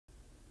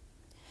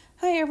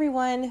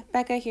everyone,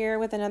 Becca here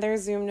with another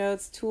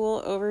ZoomNotes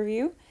tool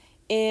overview.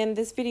 In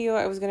this video,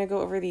 I was going to go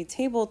over the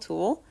table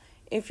tool.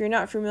 If you're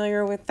not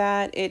familiar with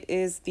that, it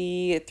is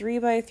the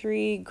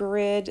 3x3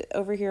 grid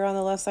over here on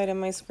the left side of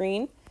my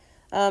screen.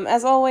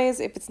 As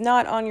always, if it's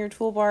not on your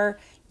toolbar,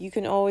 you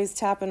can always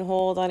tap and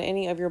hold on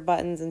any of your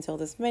buttons until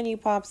this menu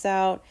pops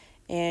out,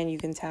 and you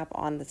can tap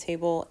on the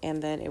table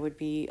and then it would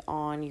be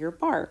on your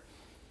bar.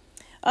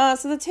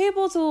 So the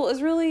table tool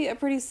is really a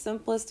pretty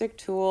simplistic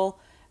tool.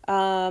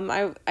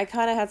 I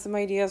kind of had some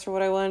ideas for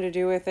what I wanted to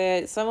do with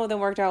it. Some of them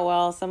worked out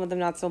well, some of them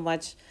not so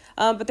much.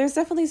 But there's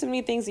definitely some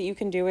neat things that you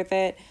can do with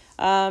it,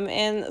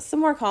 and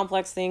some more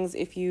complex things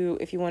if you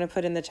want to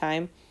put in the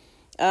time.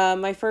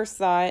 My first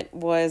thought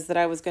was that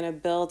I was going to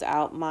build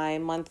out my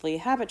monthly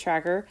habit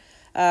tracker,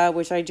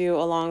 which I do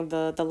along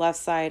the left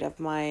side of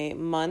my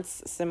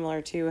months,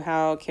 similar to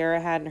how Kara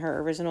had in her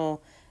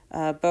original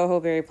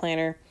boho berry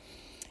planner.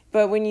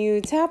 But when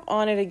you tap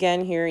on it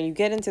again here and you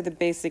get into the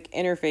basic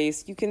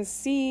interface, you can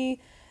see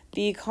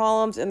the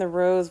columns and the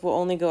rows will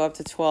only go up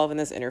to 12 in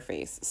this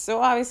interface.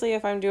 So obviously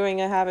if I'm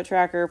doing a habit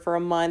tracker for a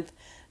month,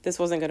 this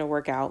wasn't going to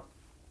work out.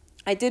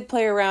 I did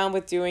play around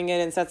with doing it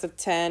in sets of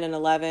 10 and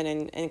 11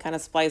 and kind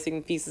of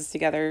splicing pieces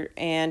together,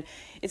 and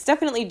it's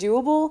definitely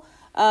doable.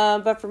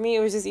 But for me,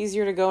 it was just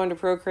easier to go into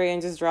Procreate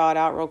and just draw it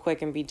out real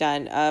quick and be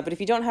done. But if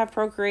you don't have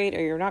Procreate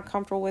or you're not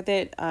comfortable with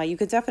it, you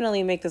could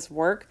definitely make this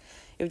work.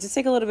 It would just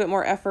take a little bit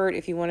more effort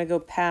if you want to go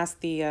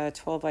past the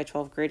 12 by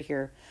 12 grid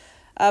here.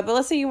 But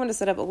let's say you want to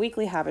set up a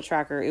weekly habit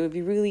tracker. It would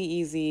be really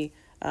easy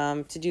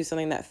to do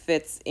something that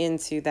fits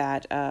into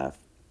that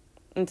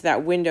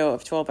window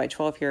of 12 by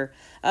 12 here.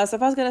 So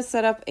if I was going to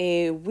set up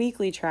a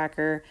weekly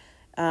tracker,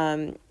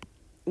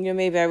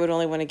 maybe I would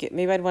only want to get,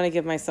 maybe I'd want to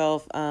give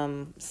myself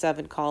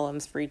 7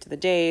 columns for each of the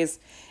days.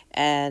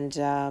 And,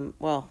 so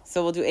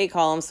we'll do 8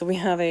 columns. So we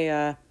have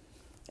a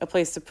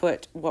place to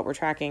put what we're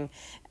tracking.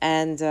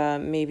 And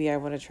maybe I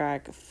want to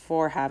track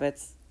 4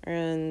 habits.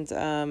 And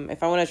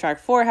if I want to track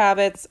 4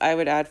 habits, I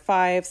would add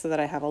 5 so that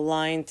I have a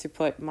line to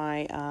put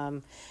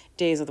my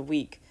days of the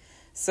week.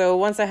 So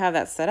once I have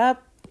that set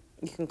up,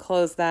 you can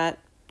close that,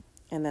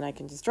 and then I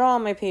can just draw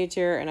on my page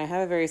here, and I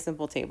have a very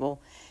simple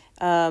table.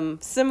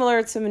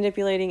 Similar to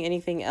manipulating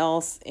anything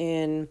else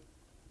in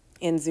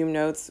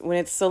ZoomNotes, when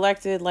it's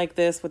selected like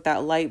this with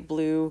that light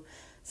blue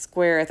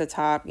square at the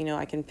top,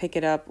 I can pick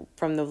it up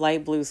from the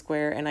light blue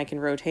square and I can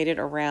rotate it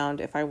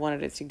around if I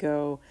wanted it to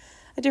go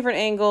a different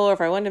angle, or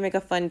if I wanted to make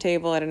a fun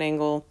table at an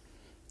angle.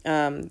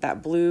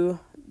 That blue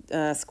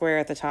square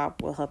at the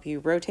top will help you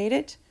rotate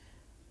it.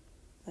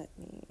 Let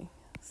me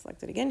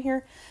select it again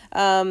here.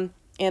 And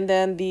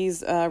then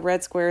these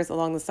red squares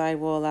along the side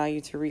will allow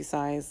you to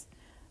resize.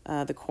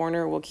 The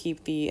corner will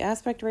keep the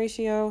aspect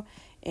ratio,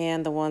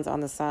 and the ones on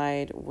the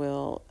side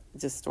will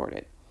distort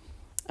it.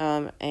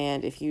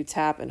 And if you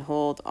tap and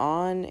hold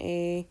on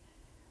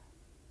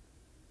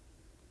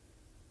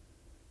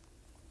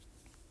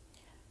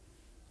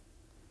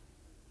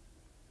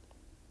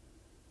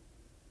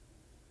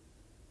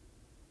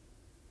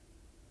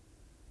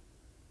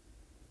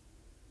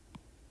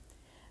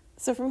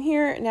So from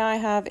here, now I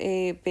have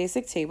a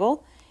basic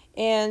table.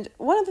 And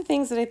one of the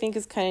things that I think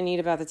is kind of neat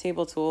about the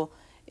table tool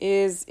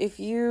is if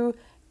you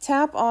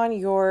tap on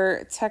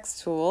your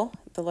text tool,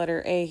 the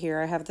letter A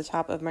here, I have at the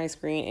top of my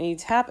screen, and you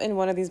tap in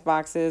one of these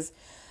boxes,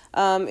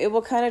 it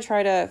will kind of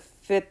try to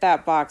fit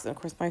that box. And of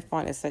course, my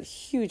font is set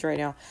huge right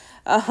now.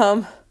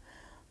 Let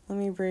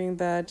me bring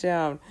that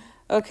down.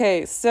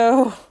 Okay,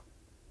 so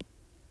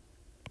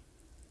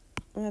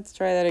let's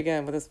try that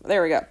again with this.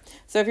 There we go.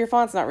 So if your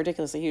font's not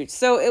ridiculously huge,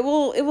 so it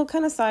will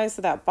kind of size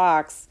to that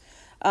box.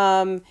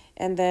 And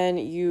then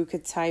you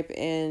could type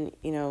in,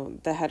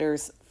 the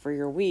headers for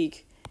your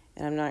week.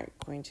 And I'm not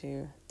going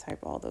to type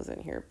all those in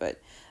here,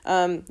 but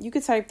you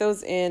could type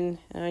those in.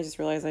 And I just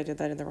realized I did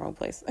that in the wrong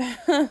place.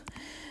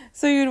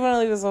 So you'd want to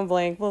leave this one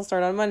blank. We'll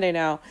start on Monday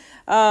now.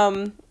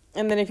 And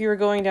then if you were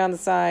going down the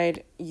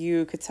side,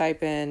 you could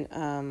type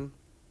in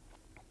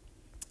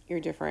your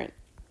different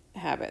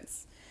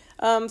habits.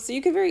 So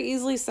you could very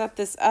easily set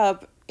this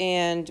up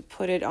and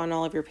put it on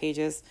all of your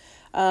pages.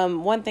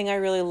 One thing I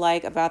really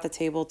like about the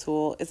table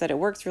tool is that it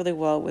works really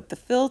well with the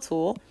fill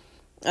tool,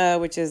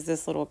 which is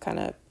this little kind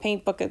of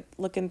paint bucket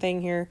looking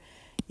thing here.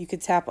 You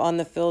could tap on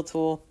the fill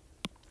tool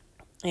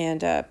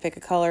and pick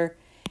a color,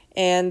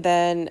 and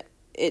then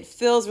it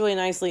fills really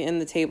nicely in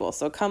the table.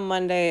 So come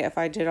Monday, if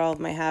I did all of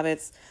my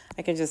habits,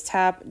 I can just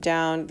tap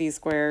down these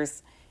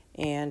squares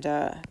and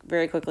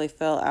very quickly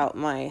fill out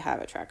my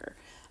habit tracker.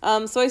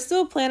 So I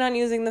still plan on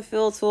using the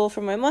fill tool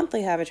for my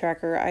monthly habit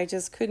tracker. I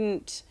just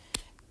couldn't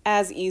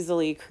as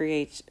easily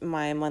create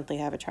my monthly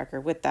habit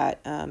tracker with that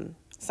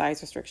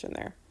size restriction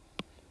there.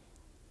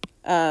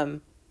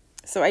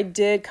 So I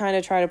did kind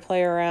of try to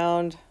play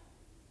around,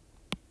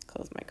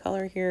 close my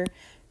color here,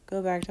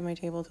 go back to my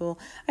table tool.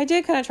 I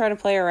did kind of try to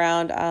play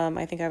around.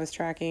 I think I was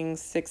tracking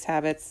 6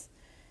 habits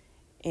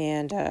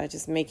and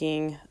just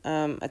making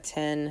a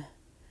 10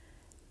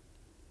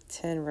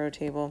 row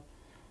table.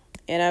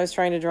 And I was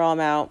trying to draw them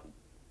out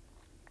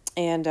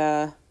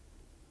and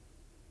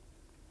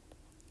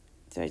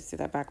did I just do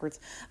that backwards?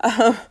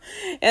 And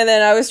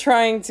then I was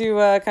trying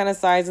to kind of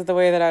size it the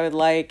way that I would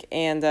like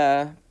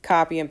and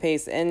copy and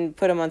paste and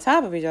put them on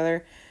top of each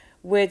other,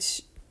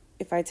 which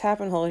if I tap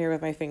and hold here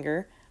with my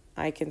finger,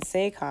 I can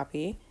say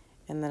copy,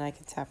 and then I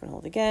can tap and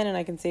hold again, and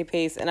I can say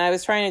paste. And I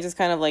was trying to just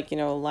kind of like, you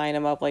know, line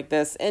them up like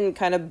this and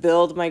kind of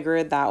build my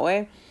grid that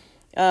way.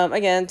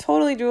 Again,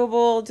 totally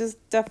doable, just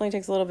definitely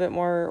takes a little bit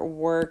more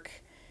work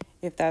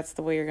if that's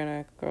the way you're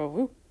going to go.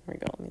 Whoop, there we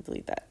go. Let me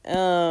delete that.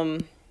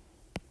 And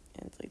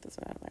delete this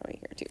one out of my way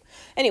here too.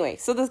 Anyway,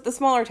 so the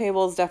smaller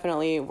tables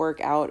definitely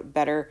work out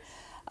better.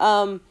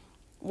 One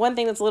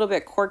thing that's a little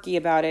bit quirky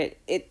about it,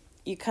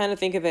 you kind of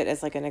think of it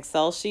as like an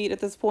Excel sheet at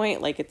this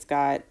point, like it's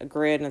got a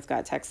grid and it's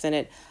got text in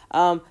it,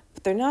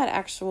 but they're not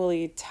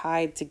actually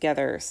tied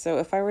together. So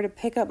if I were to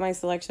pick up my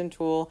selection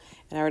tool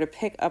and I were to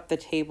pick up the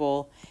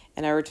table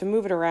and I were to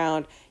move it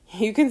around,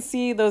 you can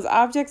see those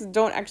objects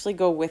don't actually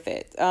go with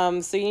it.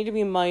 So you need to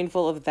be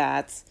mindful of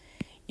that.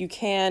 You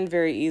can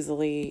very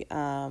easily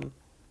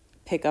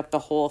pick up the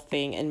whole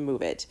thing and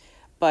move it.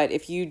 But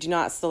if you do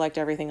not select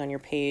everything on your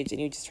page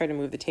and you just try to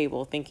move the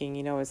table thinking,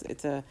 you know,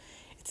 it's a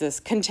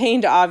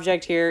contained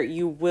object here,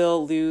 you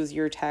will lose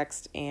your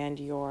text and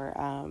your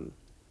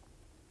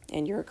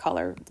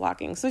color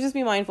blocking. So just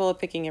be mindful of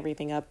picking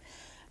everything up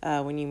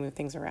when you move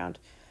things around.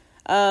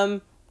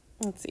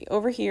 Let's see,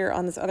 over here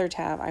on this other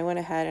tab, I went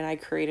ahead and I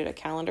created a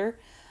calendar.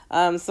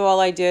 So all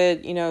I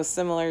did, you know,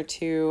 similar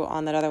to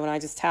on that other one, I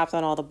just tapped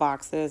on all the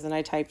boxes and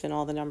I typed in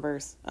all the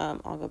numbers.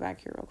 I'll go back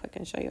here real quick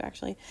and show you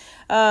actually.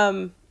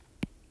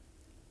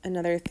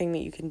 Another thing that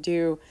you can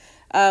do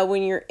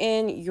when you're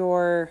in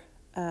your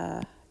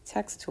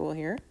text tool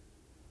here,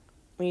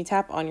 when you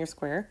tap on your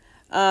square,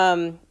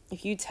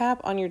 if you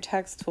tap on your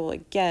text tool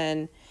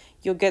again,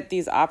 you'll get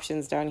these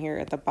options down here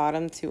at the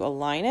bottom to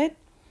align it.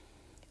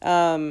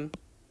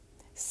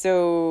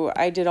 So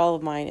I did all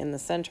of mine in the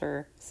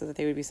center so that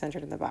they would be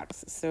centered in the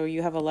box. So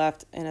you have a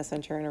left and a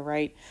center and a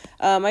right.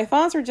 My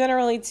fonts are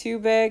generally too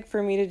big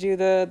for me to do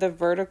the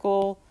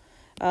vertical.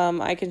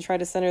 I can try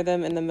to center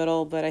them in the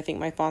middle, but I think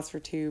my fonts are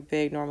too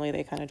big. Normally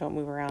they kind of don't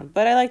move around,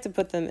 but I like to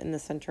put them in the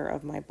center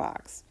of my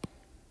box.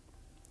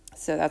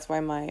 So that's why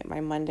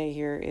my Monday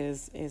here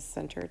is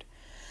centered.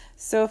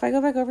 So if I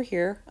go back over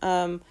here,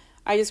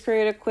 I just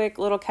created a quick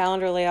little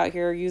calendar layout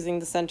here using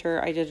the center.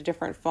 I did a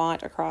different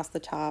font across the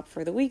top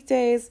for the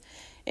weekdays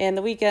and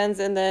the weekends,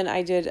 and then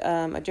I did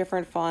a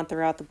different font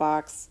throughout the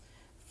box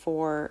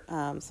for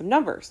some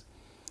numbers.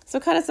 So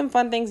kind of some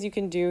fun things you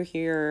can do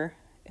here.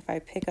 If I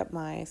pick up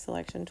my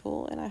selection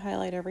tool and I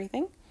highlight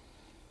everything,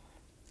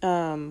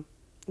 you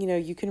know,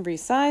 you can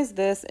resize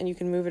this and you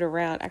can move it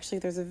around. Actually,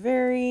 there's a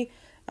very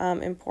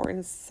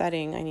important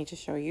setting I need to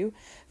show you.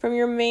 From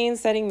your main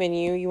setting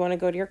menu, you want to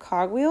go to your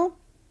cogwheel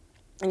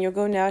and you'll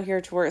go down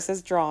here to where it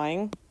says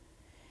drawing.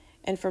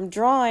 And from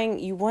drawing,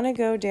 you want to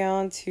go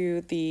down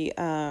to the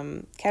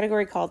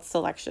category called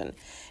selection.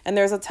 And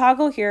there's a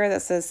toggle here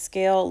that says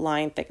scale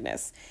line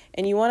thickness.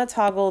 And you want to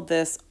toggle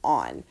this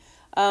on.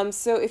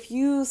 So if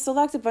you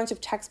select a bunch of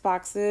text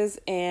boxes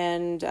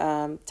and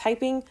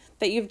typing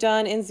that you've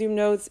done in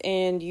ZoomNotes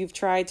and you've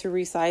tried to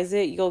resize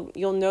it,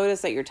 you'll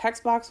notice that your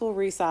text box will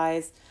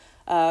resize,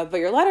 but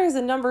your letters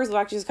and numbers will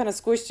actually just kind of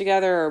squish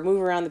together or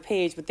move around the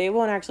page, but they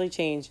won't actually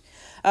change.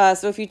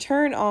 So if you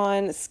turn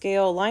on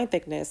scale line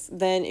thickness,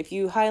 then if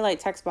you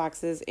highlight text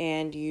boxes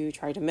and you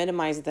try to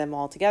minimize them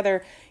all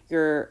together,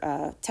 your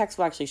text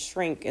will actually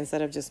shrink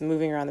instead of just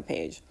moving around the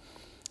page.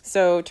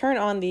 So turn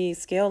on the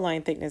scale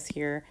line thickness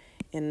here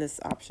in this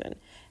option.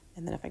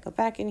 And then if I go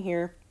back in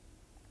here,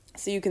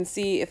 so you can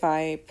see if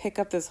I pick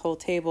up this whole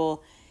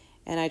table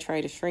and I try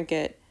to shrink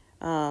it,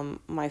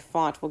 my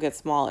font will get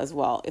small as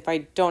well. If I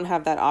don't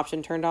have that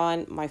option turned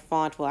on, my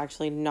font will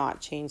actually not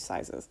change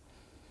sizes.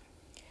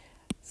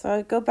 So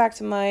I go back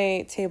to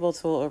my table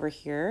tool over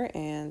here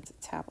and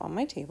tap on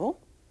my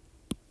table.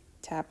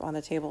 Tap on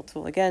the table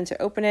tool again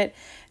to open it.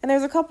 And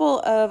there's a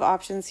couple of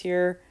options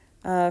here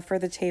for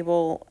the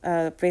table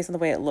based on the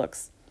way it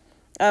looks.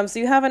 So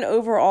you have an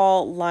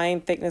overall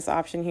line thickness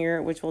option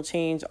here, which will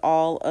change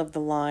all of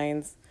the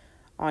lines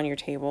on your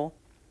table,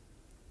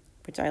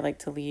 which I like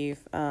to leave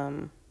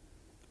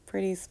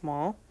pretty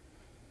small.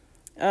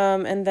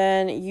 And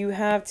then you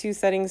have two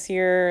settings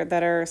here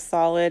that are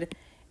solid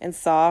and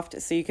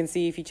soft. So you can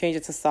see if you change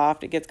it to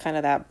soft, it gets kind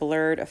of that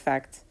blurred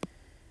effect.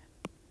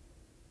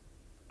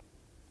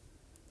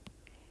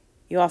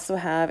 You also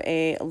have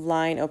a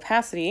line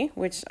opacity,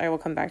 which I will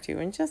come back to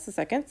in just a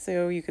second,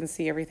 so you can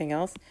see everything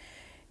else.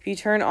 If you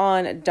turn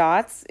on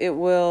dots, it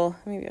will,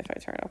 maybe if I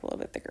turn it up a little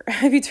bit thicker.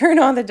 If you turn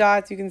on the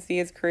dots, you can see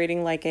it's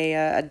creating like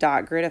a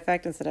dot grid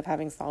effect instead of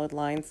having solid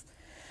lines.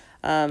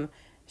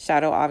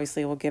 Shadow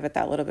obviously will give it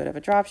that little bit of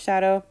a drop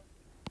shadow.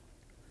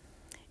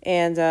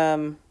 And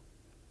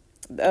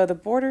the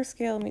border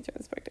scale, let me turn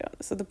this back down.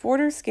 So the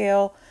border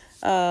scale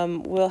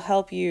will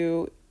help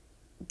you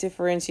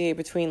differentiate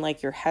between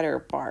like your header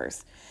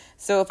bars.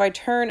 So if I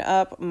turn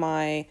up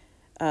my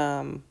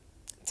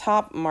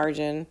top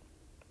margin,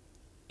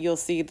 you'll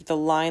see that the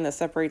line that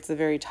separates the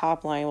very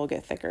top line will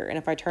get thicker. And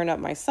if I turn up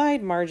my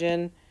side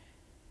margin,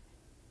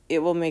 it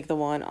will make the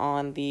one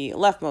on the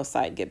leftmost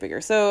side get bigger.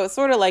 So it's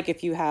sort of like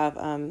if you have,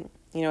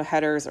 you know,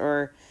 headers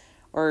or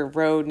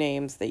row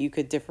names that you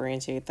could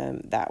differentiate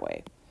them that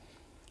way.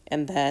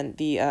 And then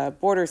the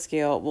border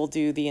scale will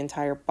do the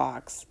entire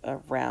box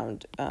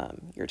around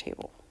your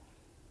table.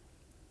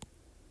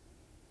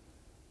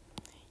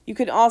 You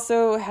could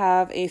also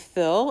have a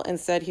fill.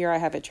 Instead here I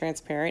have it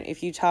transparent.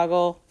 If you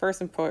toggle,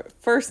 first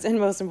and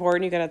most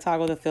important, you got to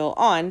toggle the fill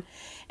on,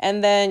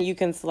 and then you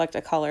can select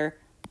a color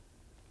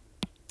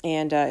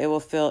and it will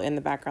fill in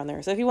the background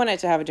there. So if you want it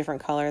to have a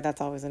different color,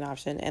 that's always an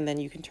option. And then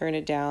you can turn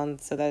it down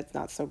so that it's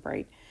not so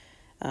bright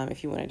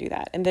if you want to do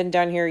that. And then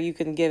down here you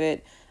can give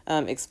it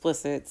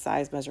explicit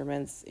size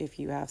measurements if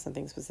you have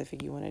something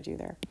specific you want to do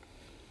there.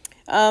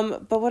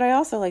 But what I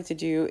also like to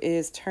do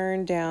is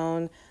turn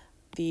down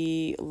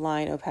the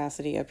line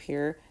opacity up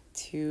here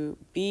to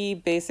be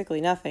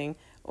basically nothing,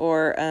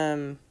 or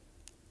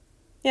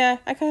yeah,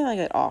 I kind of like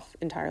it off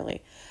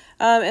entirely.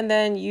 And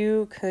then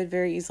you could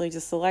very easily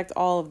just select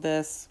all of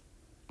this.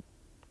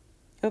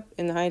 Oop,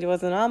 and I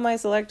wasn't on my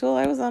select tool,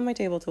 I was on my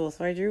table tool,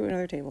 so I drew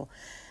another table.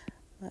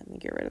 Let me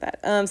get rid of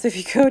that. So if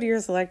you go to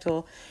your select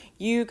tool,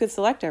 you could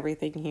select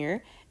everything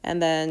here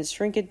and then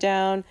shrink it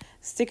down,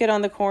 stick it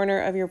on the corner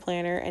of your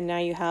planner, and now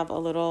you have a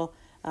little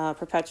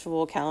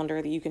perpetual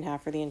calendar that you can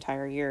have for the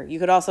entire year. You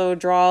could also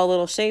draw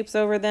little shapes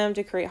over them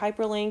to create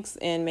hyperlinks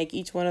and make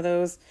each one of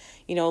those,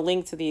 you know,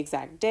 link to the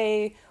exact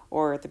day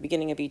or at the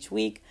beginning of each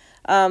week.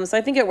 So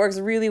I think it works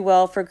really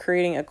well for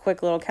creating a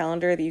quick little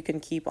calendar that you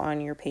can keep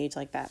on your page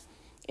like that,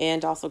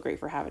 and also great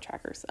for habit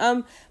trackers.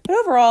 But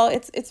overall,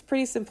 it's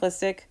pretty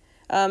simplistic.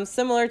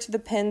 Similar to the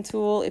pen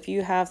tool, if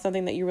you have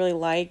something that you really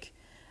like,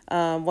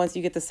 once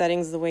you get the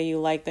settings the way you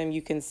like them,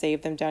 you can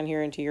save them down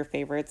here into your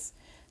favorites.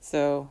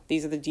 So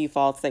these are the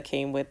defaults that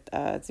came with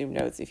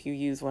ZoomNotes. If you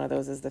use one of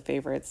those as the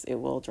favorites, it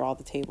will draw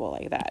the table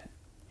like that.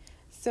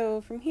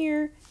 So from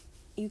here,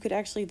 you could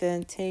actually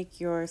then take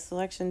your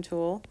selection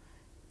tool,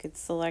 you could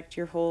select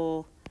your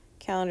whole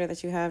calendar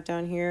that you have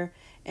down here,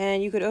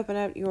 and you could open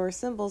up your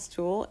symbols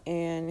tool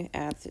and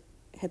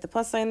hit the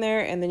plus sign there,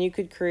 and then you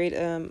could create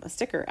a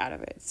sticker out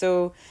of it.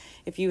 So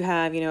if you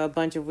have, you know, a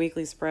bunch of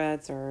weekly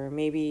spreads or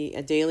maybe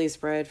a daily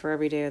spread for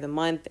every day of the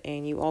month,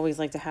 and you always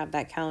like to have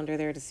that calendar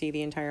there to see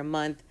the entire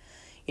month,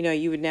 you know,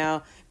 you would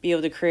now be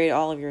able to create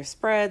all of your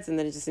spreads and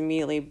then just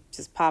immediately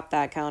just pop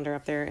that calendar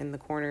up there in the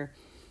corner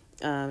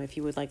if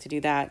you would like to do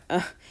that.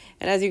 And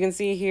as you can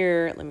see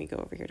here, let me go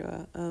over here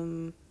to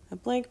a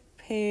blank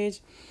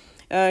page.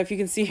 If you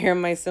can see here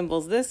my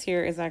symbols, this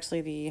here is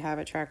actually the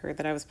habit tracker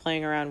that I was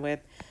playing around with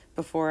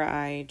before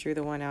I drew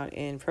the one out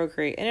in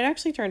Procreate, and it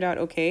actually turned out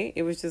okay.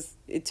 It was just,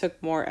 it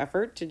took more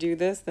effort to do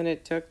this than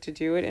it took to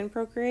do it in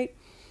Procreate.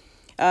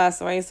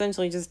 So I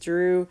essentially just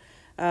drew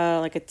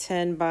like a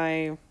 10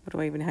 by, what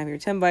do I even have here?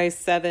 10 by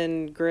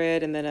 7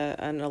 grid, and then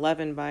an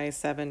 11 by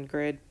 7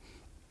 grid.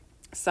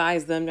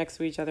 Sized them next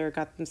to each other,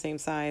 got them same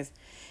size,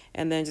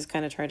 and then just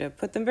kind of tried to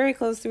put them very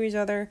close to each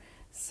other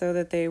so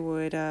that they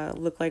would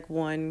look like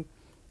one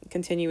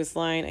continuous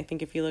line. I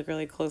think if you look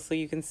really closely,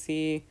 you can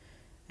see,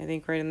 I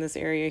think right in this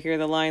area here,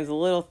 the line's a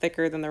little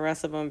thicker than the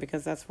rest of them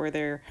because that's where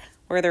they're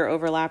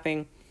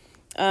overlapping.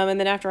 And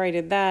then after I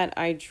did that,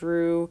 I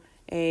drew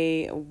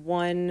a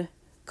 1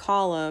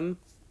 column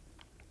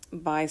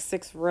by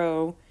 6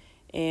 row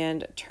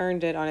and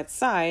turned it on its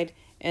side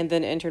and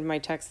then entered my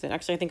text in.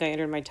 Actually, I think I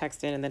entered my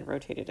text in and then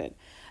rotated it.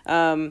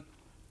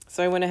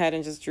 So I went ahead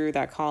and just drew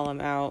that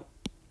column out.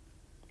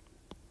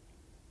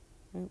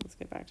 Let's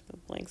get back to the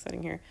blank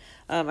setting here.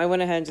 I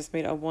went ahead and just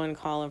made a 1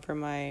 column for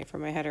my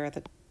header at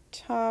the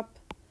top.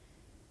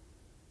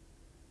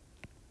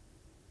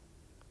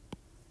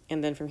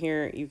 And then from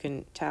here, you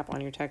can tap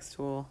on your text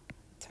tool,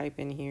 type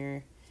in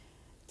here,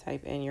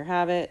 type in your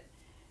habit.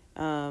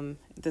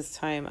 This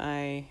time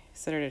I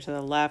centered it to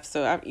the left.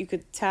 So you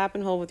could tap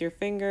and hold with your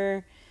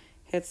finger,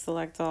 hit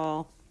select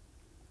all.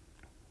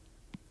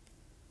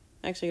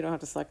 Actually, you don't have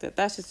to select it.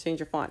 That's just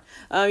change your font.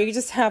 You can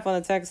just tap on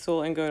the text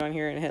tool and go down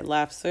here and hit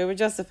left. So it would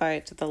justify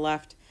it to the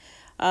left.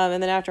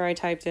 And then after I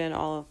typed in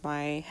all of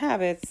my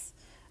habits,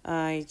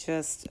 I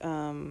just,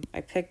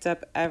 I picked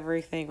up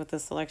everything with the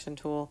selection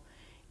tool,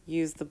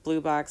 used the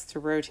blue box to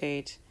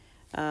rotate,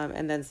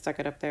 and then stuck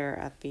it up there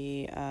at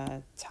the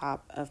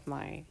top of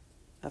my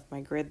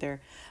grid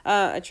there.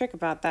 A trick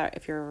about that,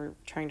 if you're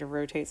trying to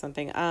rotate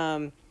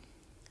something,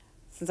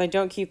 since I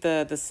don't keep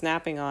the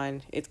snapping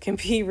on, it can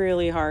be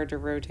really hard to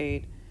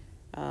rotate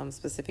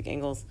specific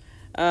angles.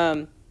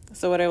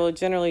 So what I will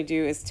generally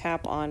do is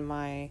tap on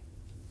my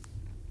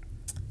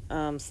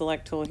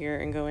select tool here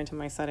and go into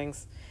my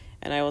settings,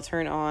 and I will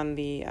turn on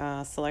the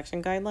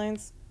selection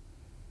guidelines.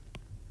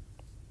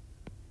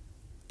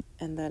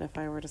 And then if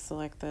I were to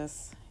select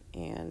this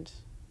and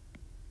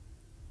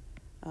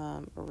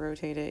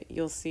rotate it,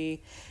 you'll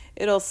see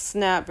it'll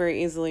snap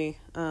very easily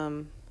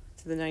to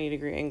the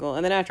 90-degree angle.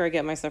 And then after I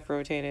get my stuff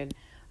rotated,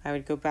 I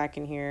would go back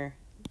in here,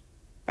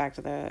 back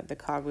to the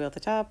cogwheel at the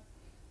top,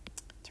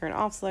 turn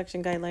off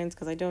selection guidelines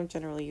because I don't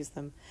generally use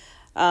them.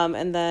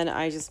 And then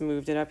I just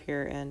moved it up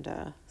here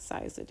and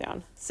sized it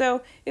down.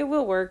 So it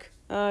will work.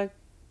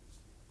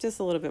 just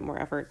a little bit more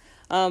effort,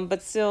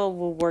 but still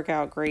will work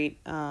out great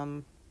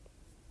when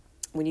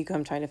you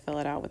come trying to fill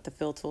it out with the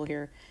fill tool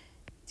here.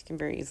 You can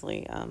very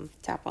easily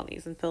tap on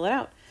these and fill it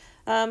out.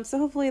 So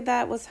hopefully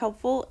that was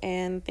helpful,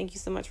 and thank you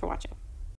so much for watching.